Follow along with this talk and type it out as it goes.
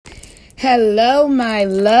Hello, my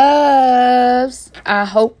loves. I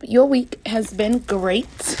hope your week has been great.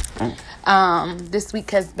 This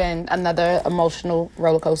week has been another emotional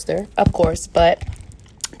roller coaster, of course, but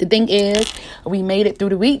the thing is, we made it through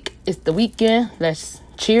the week. It's the weekend. Let's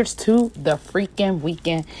cheers to the freaking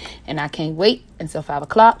weekend. And I can't wait until 5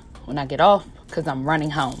 o'clock when I get off because I'm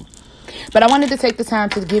running home. But I wanted to take the time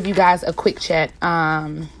to give you guys a quick chat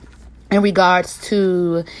in regards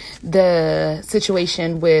to the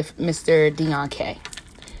situation with Mr. Deon K.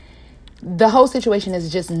 The whole situation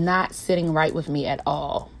is just not sitting right with me at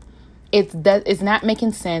all. It's not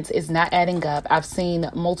making sense. It's not adding up. I've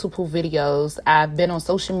seen multiple videos. I've been on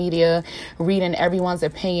social media reading everyone's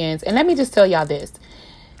opinions. And let me just tell y'all this.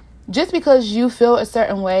 Just because you feel a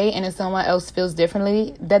certain way and then someone else feels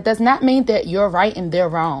differently, that does not mean that you're right and they're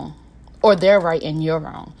wrong. Or they're right and you're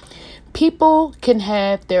wrong. People can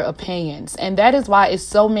have their opinions, and that is why it's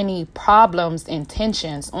so many problems and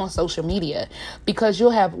tensions on social media, because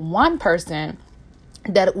you'll have one person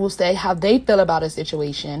that will say how they feel about a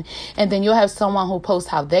situation, and then you'll have someone who posts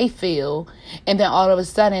how they feel, and then all of a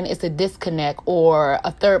sudden it's a disconnect or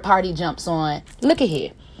a third party jumps on. Look at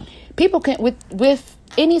here. People can, with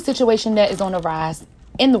any situation that is on the rise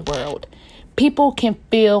in the world, people can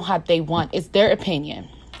feel how they want. It's their opinion.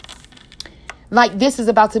 Like, this is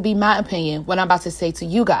about to be my opinion, what I'm about to say to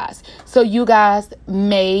you guys. So you guys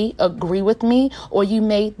may agree with me or you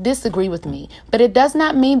may disagree with me. But it does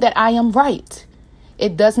not mean that I am right.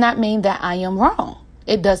 It does not mean that I am wrong.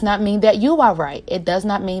 It does not mean that you are right. It does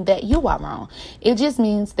not mean that you are wrong. It just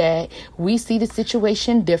means that we see the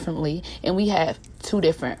situation differently and we have two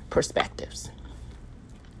different perspectives.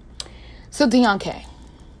 So Deon K.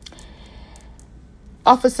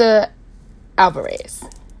 Officer Alvarez.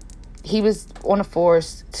 He was on the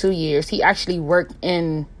force 2 years. He actually worked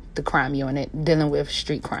in the crime unit dealing with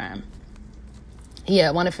street crime. He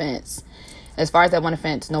had one offense. As far as that one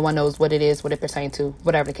offense, no one knows what it is, what it pertains to,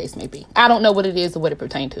 whatever the case may be. I don't know what it is or what it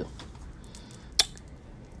pertains to.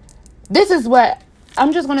 This is what,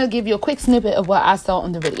 I'm just going to give you a quick snippet of what I saw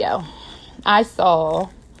in the video.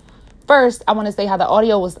 First, I want to say how the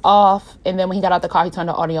audio was off, and then when he got out the car, he turned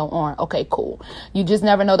the audio on. Okay, cool. You just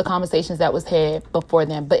never know the conversations that was had before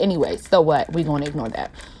then. But anyway, so what? We're going to ignore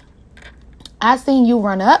that. I seen you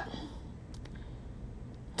run up,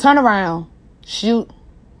 turn around, shoot,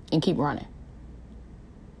 and keep running.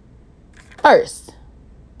 First,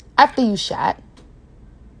 after you shot,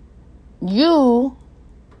 you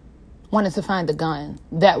wanted to find the gun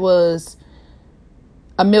that was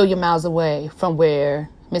a million miles away from where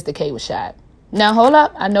Mr. K was shot. Now, hold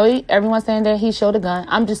up. I know everyone's saying that he showed a gun.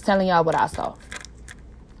 I'm just telling y'all what I saw.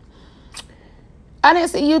 I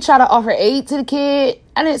didn't see you try to offer aid to the kid.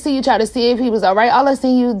 I didn't see you try to see if he was all right. All I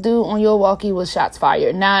seen you do on your walkie was shots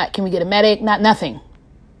fired. Not, can we get a medic? Not nothing.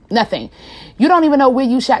 Nothing. You don't even know where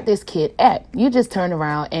you shot this kid at. You just turned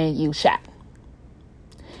around and you shot.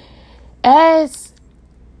 As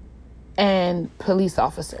a police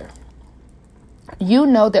officer, you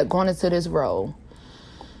know that going into this role,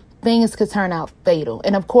 things could turn out fatal.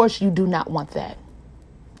 And of course, you do not want that.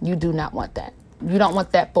 You do not want that. You don't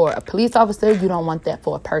want that for a police officer. You don't want that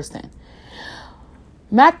for a person.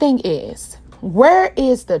 My thing is, where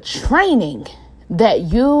is the training that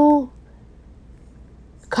you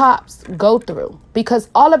cops go through? Because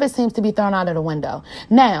all of it seems to be thrown out of the window.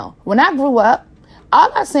 Now, when I grew up,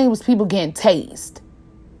 all I seen was people getting tased.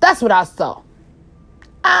 That's what I saw.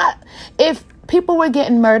 If people were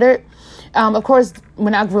getting murdered, of course,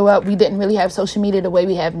 when I grew up, we didn't really have social media the way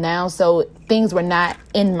we have now. So things were not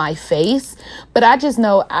in my face. But I just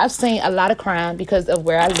know I've seen a lot of crime because of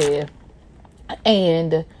where I live.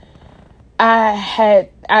 And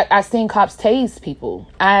I seen cops tase people.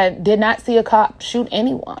 I did not see a cop shoot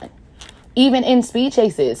anyone. Even in speed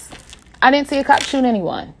chases, I didn't see a cop shoot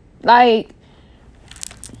anyone. Like,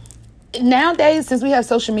 nowadays, since we have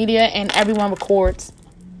social media and everyone records,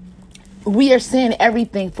 we are seeing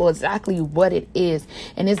everything for exactly what it is.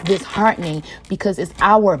 And it's disheartening because it's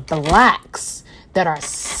our blacks that are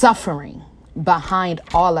suffering behind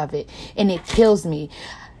all of it. And it kills me.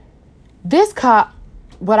 This cop,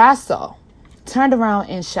 what I saw, turned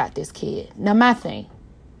around and shot this kid. Now, my thing,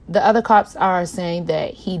 the other cops are saying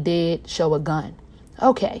that he did show a gun.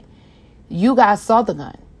 Okay, you guys saw the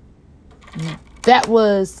gun. That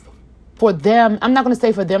was for them. I'm not going to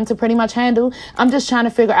say for them to pretty much handle. I'm just trying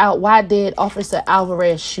to figure out, why did Officer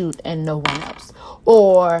Alvarez shoot and no one else?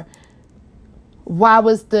 Or why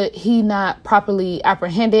was he not properly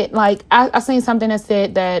apprehended? Like, I seen something that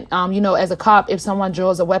said that, as a cop, if someone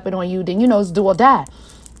draws a weapon on you, then, it's do or die.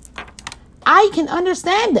 I can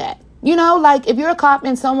understand that. Like, if you're a cop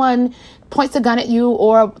and someone points a gun at you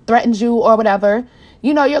or threatens you or whatever,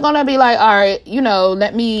 you're going to be like, all right,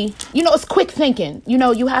 let me, it's quick thinking.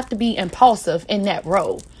 You have to be impulsive in that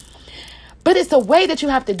role. But it's the way that you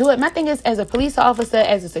have to do it. My thing is, as a police officer,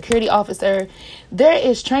 as a security officer, there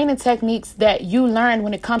is training techniques that you learn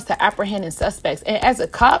when it comes to apprehending suspects. And as a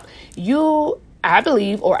cop, I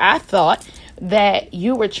believe, or I thought that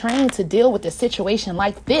you were trained to deal with a situation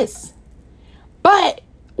like this. But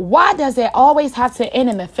why does it always have to end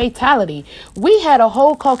in a fatality? We had a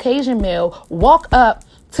whole Caucasian male walk up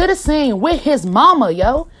to the scene with his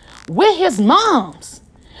mama, with his moms,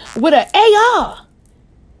 with an AR.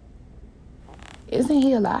 Isn't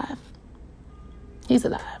he alive? He's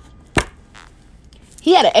alive.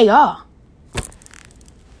 He had an AR.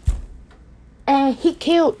 And he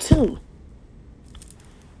killed 2.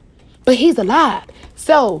 But he's alive.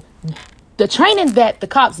 So the training that the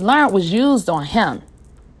cops learned was used on him.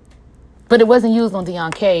 But it wasn't used on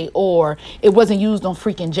Deon Kay, or it wasn't used on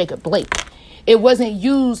freaking Jacob Blake. It wasn't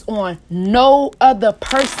used on no other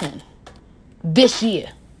person this year.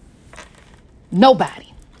 Nobody.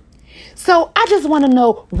 So I just want to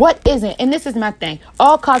know what isn't. And this is my thing.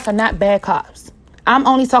 All cops are not bad cops. I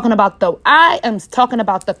am talking about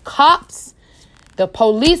the cops, the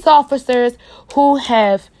police officers who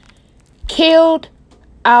have killed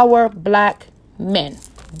our black men.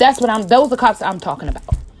 Those are the cops I'm talking about.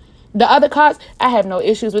 The other cops, I have no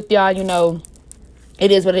issues with y'all.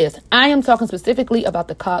 It is what it is. I am talking specifically about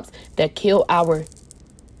the cops that kill our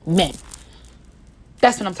men.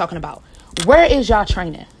 That's what I'm talking about. Where is y'all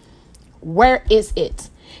training? Where is it?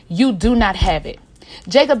 You do not have it.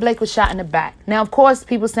 Jacob Blake was shot in the back. Now, of course,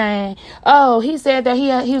 people saying, oh, he said that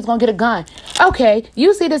he was going to get a gun. Okay,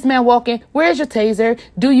 you see this man walking. Where's your taser?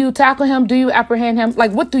 Do you tackle him? Do you apprehend him?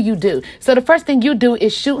 Like, what do you do? So the first thing you do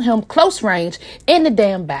is shoot him close range in the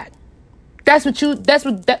damn back.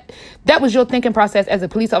 That was your thinking process as a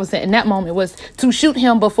police officer in that moment, was to shoot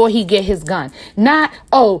him before he get his gun. Not,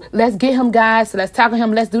 oh, let's get him, guys. So let's tackle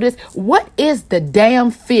him. Let's do this. What is the damn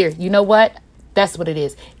fear? You know what? That's what it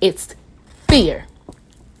is. It's fear.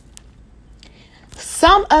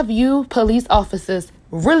 Some of you police officers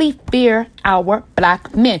really fear our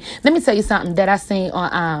black men. Let me tell you something that I seen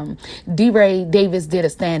on DeRay Davis did a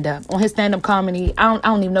stand-up. On his stand-up comedy, I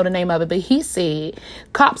don't even know the name of it, but he said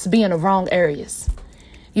cops be in the wrong areas.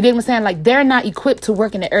 You dig what I'm saying? Like, they're not equipped to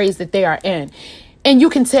work in the areas that they are in. And you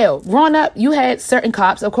can tell. Growing up, you had certain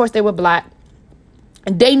cops. Of course, they were black.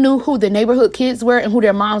 And they knew who the neighborhood kids were and who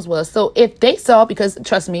their moms was. So if they saw, because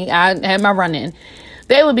trust me, I had my run-in,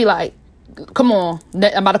 they would be like, come on,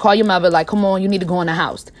 I'm about to call your mother, like, come on, you need to go in the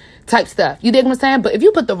house type stuff. You dig what I'm saying? But if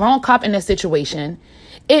you put the wrong cop in that situation,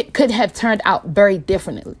 it could have turned out very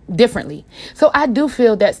differently. So I do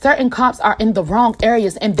feel that certain cops are in the wrong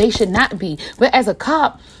areas and they should not be. But as a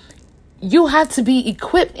cop, you have to be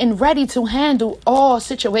equipped and ready to handle all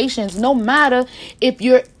situations, no matter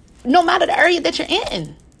the area that you're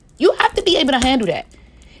in. You have to be able to handle that.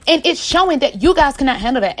 And it's showing that you guys cannot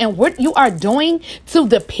handle that. And what you are doing to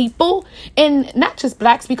the people, and not just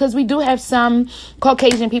blacks, because we do have some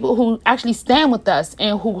Caucasian people who actually stand with us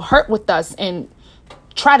and who hurt with us and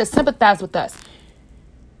try to sympathize with us.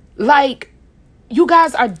 Like, you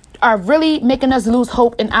guys are really making us lose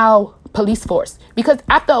hope in our police force. Because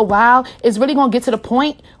after a while, it's really going to get to the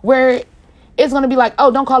point where it's going to be like,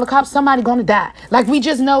 oh, don't call the cops. Somebody's going to die. Like, we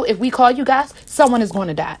just know if we call you guys, someone is going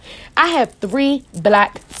to die. I have 3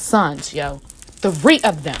 black sons, 3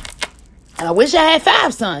 of them. And I wish I had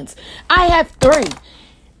 5 sons. I have 3.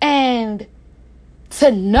 And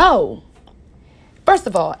to know, first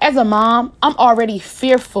of all, as a mom, I'm already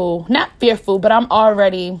fearful. Not fearful, but I'm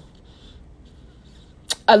already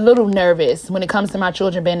a little nervous when it comes to my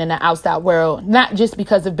children being in the outside world, not just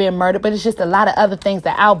because of being murdered, but it's just a lot of other things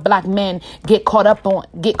that our black men get caught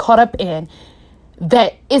up in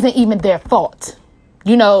that isn't even their fault.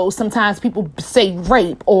 Sometimes people say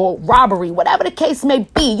rape or robbery, whatever the case may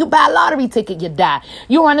be. You buy a lottery ticket, you die.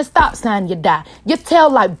 You run a stop sign, you die. Your tail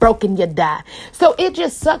light broken, you die. So it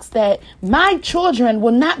just sucks that my children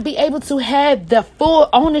will not be able to have the full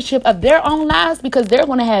ownership of their own lives because they're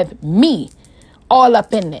going to have me all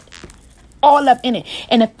up in it.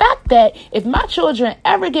 And the fact that if my children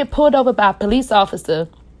ever get pulled over by a police officer,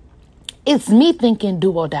 it's me thinking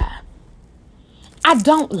do or die. I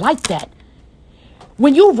don't like that.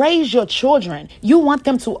 When you raise your children, you want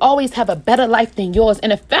them to always have a better life than yours.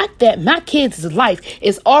 And the fact that my kids' life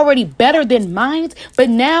is already better than mine, but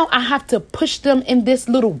now I have to push them in this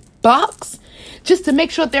little box just to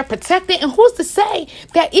make sure they're protected. And who's to say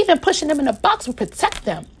that even pushing them in a box will protect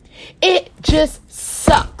them? It just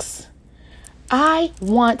sucks. I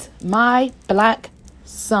want my black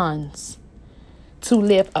sons to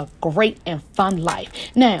live a great and fun life.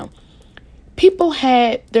 Now, people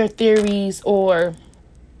had their theories or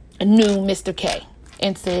knew Mr. K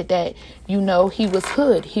and said that, he was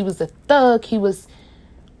hood. He was a thug.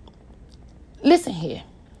 Listen here.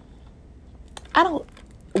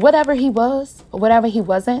 Whatever he was, or whatever he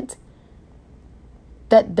wasn't,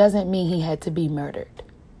 that doesn't mean he had to be murdered.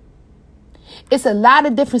 It's a lot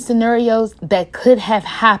of different scenarios that could have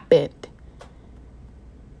happened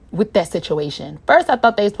with that situation. First, I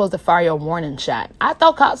thought they were supposed to fire a warning shot. I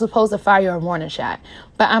thought cops were supposed to fire a warning shot,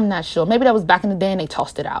 but I'm not sure. Maybe that was back in the day and they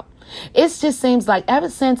tossed it out. It just seems like ever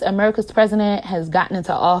since America's president has gotten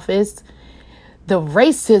into office, the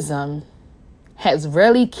racism has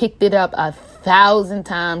really kicked it up 1,000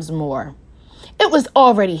 times more. It was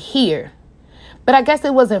already here, but I guess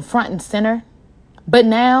it wasn't front and center. But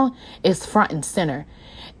now it's front and center.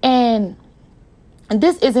 And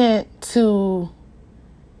this isn't to,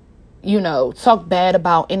 talk bad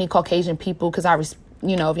about any Caucasian people, because if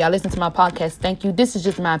y'all listen to my podcast, thank you. This is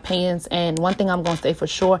just my opinions. And one thing I'm going to say for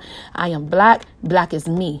sure, I am Black. Black is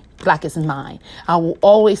me. Black is mine. I will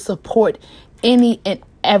always support any and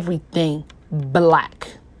everything Black.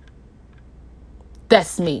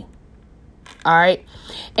 That's me. All right.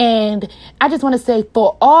 And I just want to say,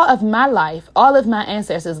 for all of my life, all of my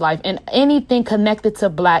ancestors' life, and anything connected to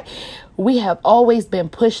Black, we have always been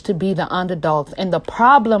pushed to be the underdogs. And the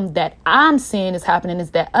problem that I'm seeing is happening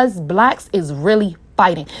is that us Blacks is really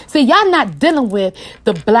fighting. See, y'all not dealing with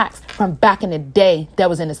the Blacks from back in the day that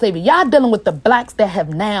was in the slavery. Y'all dealing with the Blacks that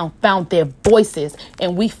have now found their voices,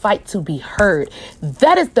 and we fight to be heard.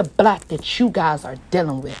 That is the Black that you guys are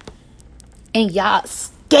dealing with. And y'all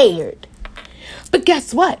scared. But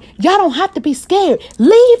guess what? Y'all don't have to be scared.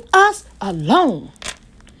 Leave us alone.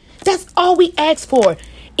 That's all we ask for.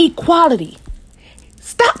 Equality.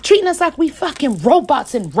 Stop treating us like we fucking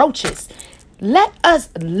robots and roaches. Let us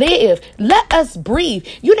live. Let us breathe.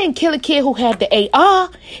 You didn't kill a kid who had the AR.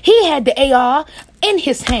 He had the AR in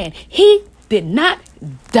his hand. He did not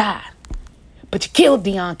die. But you killed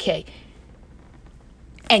Deon K.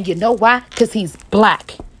 And you know why? Because he's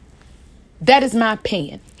Black. That is my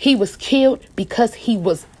opinion. He was killed because he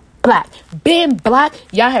was Black. Being Black,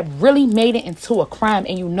 y'all have really made it into a crime.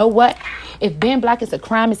 And you know what? If being Black is a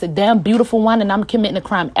crime, it's a damn beautiful one. And I'm committing a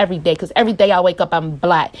crime every day. Because every day I wake up, I'm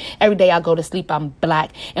Black. Every day I go to sleep, I'm Black.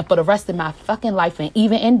 And for the rest of my fucking life, and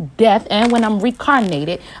even in death, and when I'm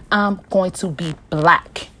reincarnated, I'm going to be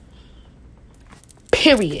Black.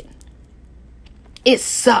 Period. It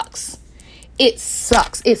sucks. It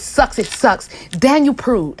sucks. It sucks. It sucks. Daniel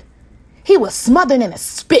Prude. He was smothered in a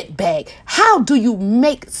spit bag. How do you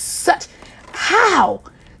make such... How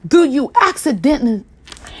do you accidentally...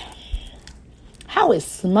 How is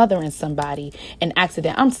smothering somebody an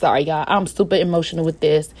accident? I'm sorry, y'all. I'm super emotional with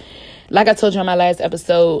this. Like I told you on my last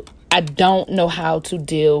episode, I don't know how to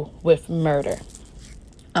deal with murder.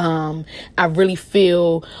 I really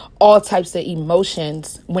feel all types of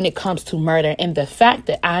emotions when it comes to murder. And the fact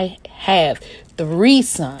that I have 3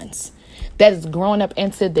 sons that is growing up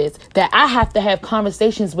into this, that I have to have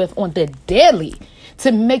conversations with on the daily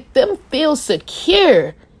to make them feel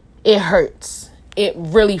secure, it hurts. It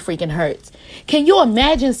really freaking hurts. Can you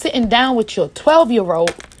imagine sitting down with your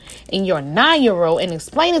 12-year-old and your 9-year-old and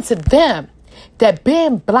explaining to them that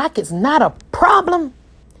being Black is not a problem?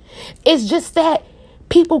 It's just that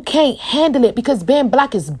people can't handle it because being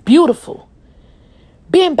Black is beautiful.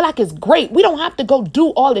 Being Black is great. We don't have to go do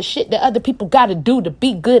all the shit that other people got to do to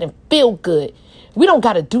be good and feel good. We don't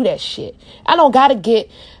got to do that shit. I don't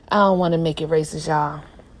want to make it racist, y'all.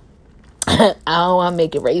 I don't want to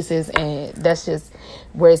make it racist, and that's just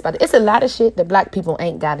where it's about. It's a lot of shit that Black people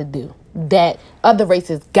ain't got to do that other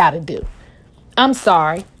races got to do. I'm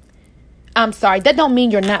sorry. That don't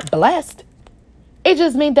mean you're not blessed. It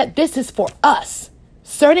just means that this is for us.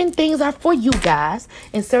 Certain things are for you guys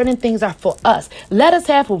and certain things are for us. Let us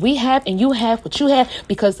have what we have and you have what you have,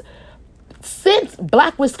 because since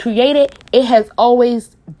Black was created, it has always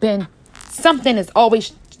been something is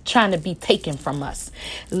always trying to be taken from us.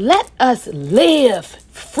 Let us live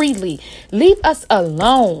freely. Leave us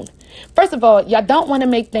alone. First of all, y'all don't want to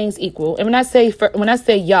make things equal. And when I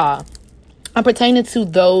say y'all, I'm pertaining to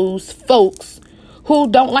those folks who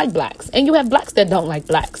don't like Blacks. And you have Blacks that don't like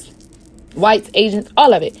Blacks. Whites, Asians,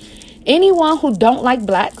 all of it. Anyone who don't like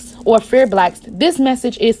Blacks or fear Blacks, this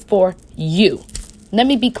message is for you. Let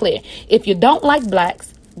me be clear. If you don't like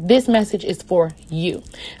Blacks, this message is for you.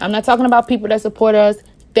 I'm not talking about people that support us.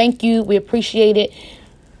 Thank you. We appreciate it.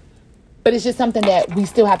 But it's just something that we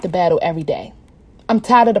still have to battle every day. I'm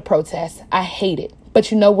tired of the protests. I hate it.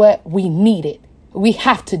 But you know what? We need it. We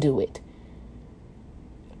have to do it.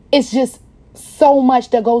 It's just so much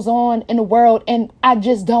that goes on in the world, and I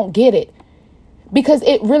just don't get it. Because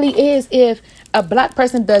it really is, if a black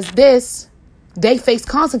person does this, they face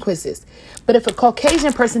consequences. But if a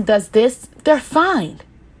Caucasian person does this, they're fine.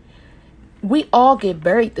 We all get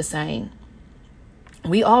buried the same.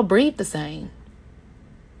 We all breathe the same.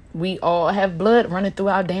 We all have blood running through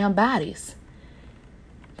our damn bodies.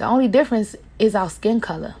 The only difference is our skin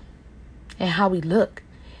color and how we look.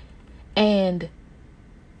 And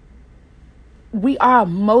we are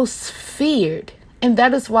most feared. And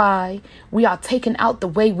that is why we are taken out the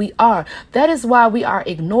way we are. That is why we are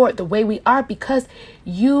ignored the way we are, because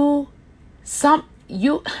y'all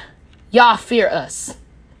fear us.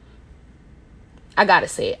 I gotta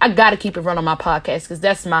say it. I gotta keep it run on my podcast, because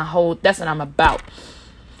that's what I'm about.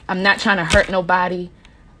 I'm not trying to hurt nobody.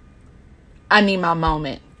 I need my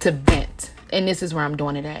moment to vent. And this is where I'm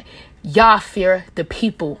doing it at. Y'all fear the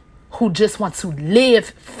people who just want to live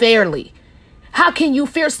fairly. How can you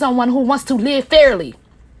fear someone who wants to live fairly?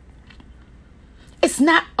 It's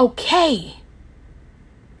not okay.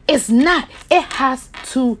 It's not. It has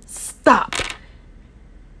to stop.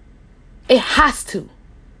 It has to.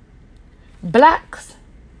 Blacks,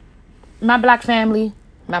 my black family,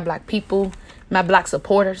 my black people, my black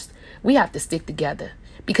supporters, we have to stick together,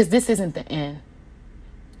 because this isn't the end.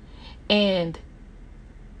 And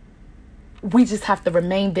we just have to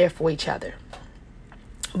remain there for each other.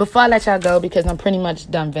 Before I let y'all go, because I'm pretty much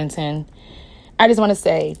done venting, I just want to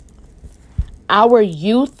say our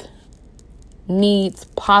youth needs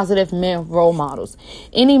positive men role models.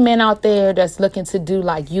 Any men out there that's looking to do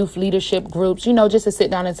like youth leadership groups, just to sit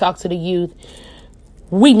down and talk to the youth,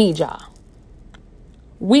 we need y'all.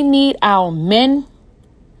 We need our men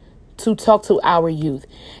to talk to our youth.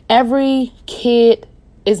 Every kid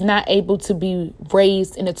is not able to be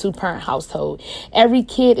raised in a 2-parent household. Every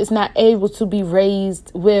kid is not able to be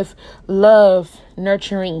raised with love,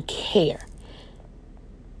 nurturing care.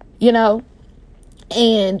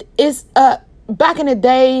 And it's back in the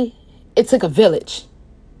day, it took a village.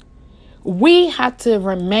 We have to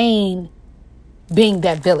remain being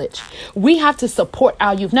that village. We have to support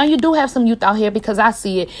our youth. Now, you do have some youth out here, because I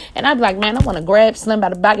see it, and I'd be like, man, I want to grab Slim by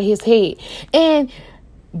the back of his head. And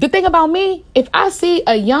the thing about me, if I see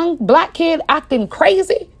a young black kid acting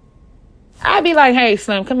crazy, I'd be like, hey,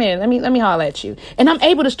 Slim, come in. Let me holler at you. And I'm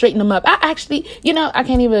able to straighten them up. I actually, I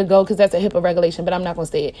can't even go because that's a HIPAA regulation, but I'm not going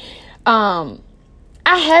to say it. I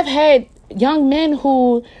have had young men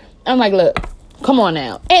who I'm like, look, come on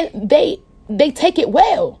now. And they take it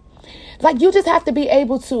well. Like, you just have to be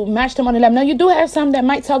able to match them on the level. Now, you do have some that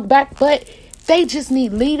might talk back, but they just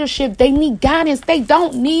need leadership. They need guidance. They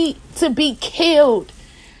don't need to be killed.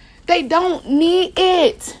 They don't need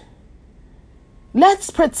it.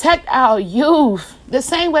 Let's protect our youth. The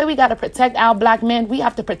same way we got to protect our black men, we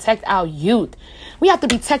have to protect our youth. We have to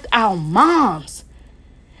protect our moms.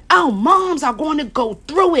 Our moms are going to go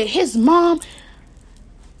through it. His mom,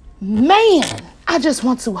 man, I just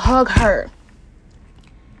want to hug her.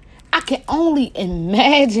 I can only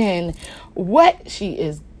imagine what she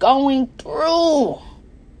is going through.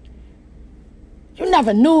 You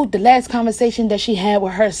never knew the last conversation that she had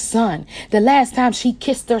with her son, the last time she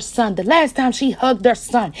kissed her son, the last time she hugged her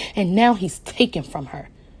son, and now he's taken from her.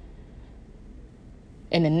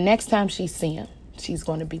 And the next time she sees him, she's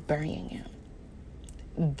going to be burying him.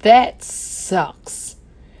 That sucks.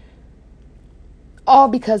 All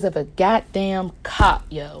because of a goddamn cop,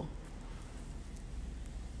 yo.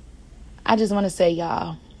 I just want to say,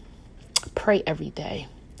 y'all, pray every day.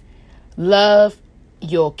 Love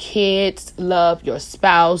your kids, love your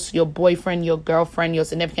spouse, your boyfriend, your girlfriend, your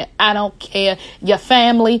significant, I don't care, your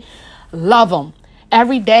family, love them.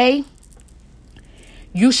 Every day,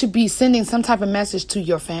 you should be sending some type of message to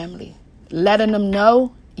your family, letting them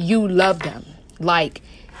know you love them. Like,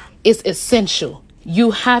 it's essential.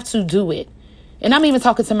 You have to do it. And I'm even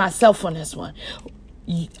talking to myself on this one.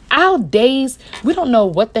 Our days, we don't know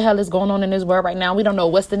what the hell is going on in this world right now. We don't know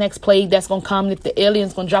what's the next plague that's going to come. If the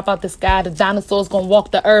aliens going to drop out the sky, the dinosaurs going to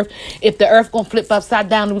walk the earth. If the earth going to flip upside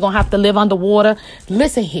down, we're going to have to live underwater.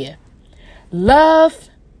 Listen here. Love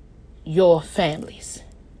your families.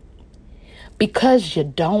 Because you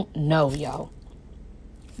don't know, y'all.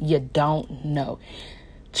 You don't know.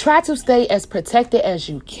 Try to stay as protected as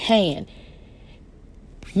you can.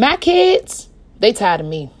 My kids, they tired of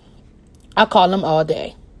me. I call them all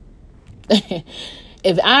day.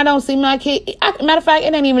 If I don't see my kid, matter of fact,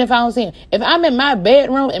 it ain't even if I don't see him. If I'm in my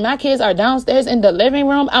bedroom and my kids are downstairs in the living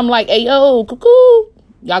room, I'm like, hey, yo, cuckoo,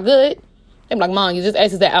 y'all good? I'm like, Mom, you just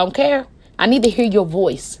asked us that. I don't care. I need to hear your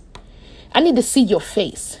voice. I need to see your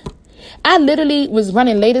face. I literally was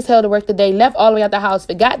running late as hell to work today, left all the way out the house,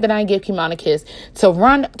 forgot that I didn't give Kimon a kiss,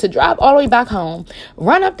 to drive all the way back home,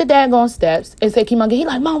 run up the daggone steps and say, Kimon, he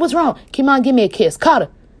like, Mom, what's wrong? Kimon, give me a kiss. Carter,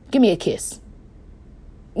 give me a kiss.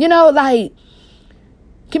 You know, like,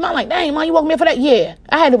 Kimon like, dang, Mom, you woke me up for that? Yeah,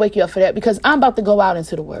 I had to wake you up for that because I'm about to go out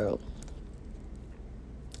into the world.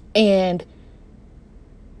 And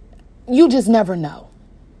you just never know.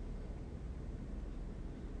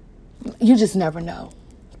 You just never know.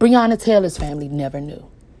 Breonna Taylor's family never knew.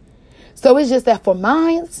 So it's just that for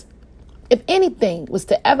mine, if anything was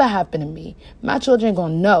to ever happen to me, my children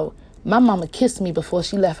gonna know my mama kissed me before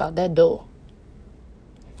she left out that door.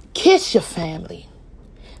 Kiss your family.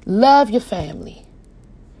 Love your family.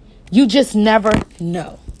 You just never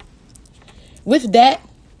know. With that,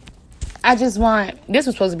 this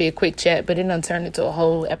was supposed to be a quick chat, but it done turned into a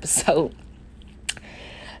whole episode.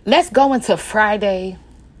 Let's go into Friday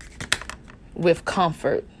with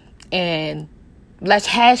comfort, and let's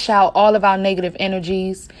hash out all of our negative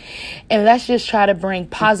energies, and let's just try to bring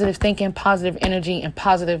positive thinking, positive energy, and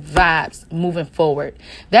positive vibes moving forward.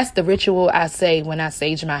 That's the ritual I say when I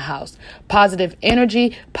sage my house. Positive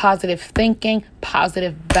energy, positive thinking,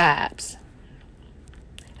 positive vibes.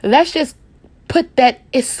 Let's just put that.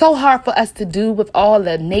 It's so hard for us to do with all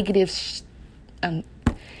the negative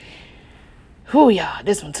y'all,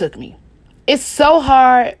 this one took me. It's so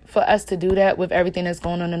hard for us to do that with everything that's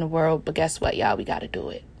going on in the world. But guess what, y'all? We got to do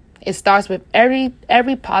it. It starts with every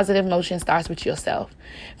positive motion starts with yourself.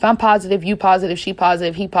 If I'm positive, you positive, she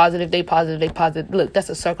positive, he positive, they positive, they positive. Look, that's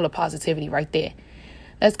a circle of positivity right there.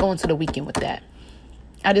 Let's go into the weekend with that.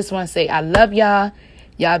 I just want to say I love y'all.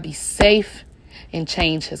 Y'all be safe, and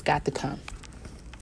change has got to come.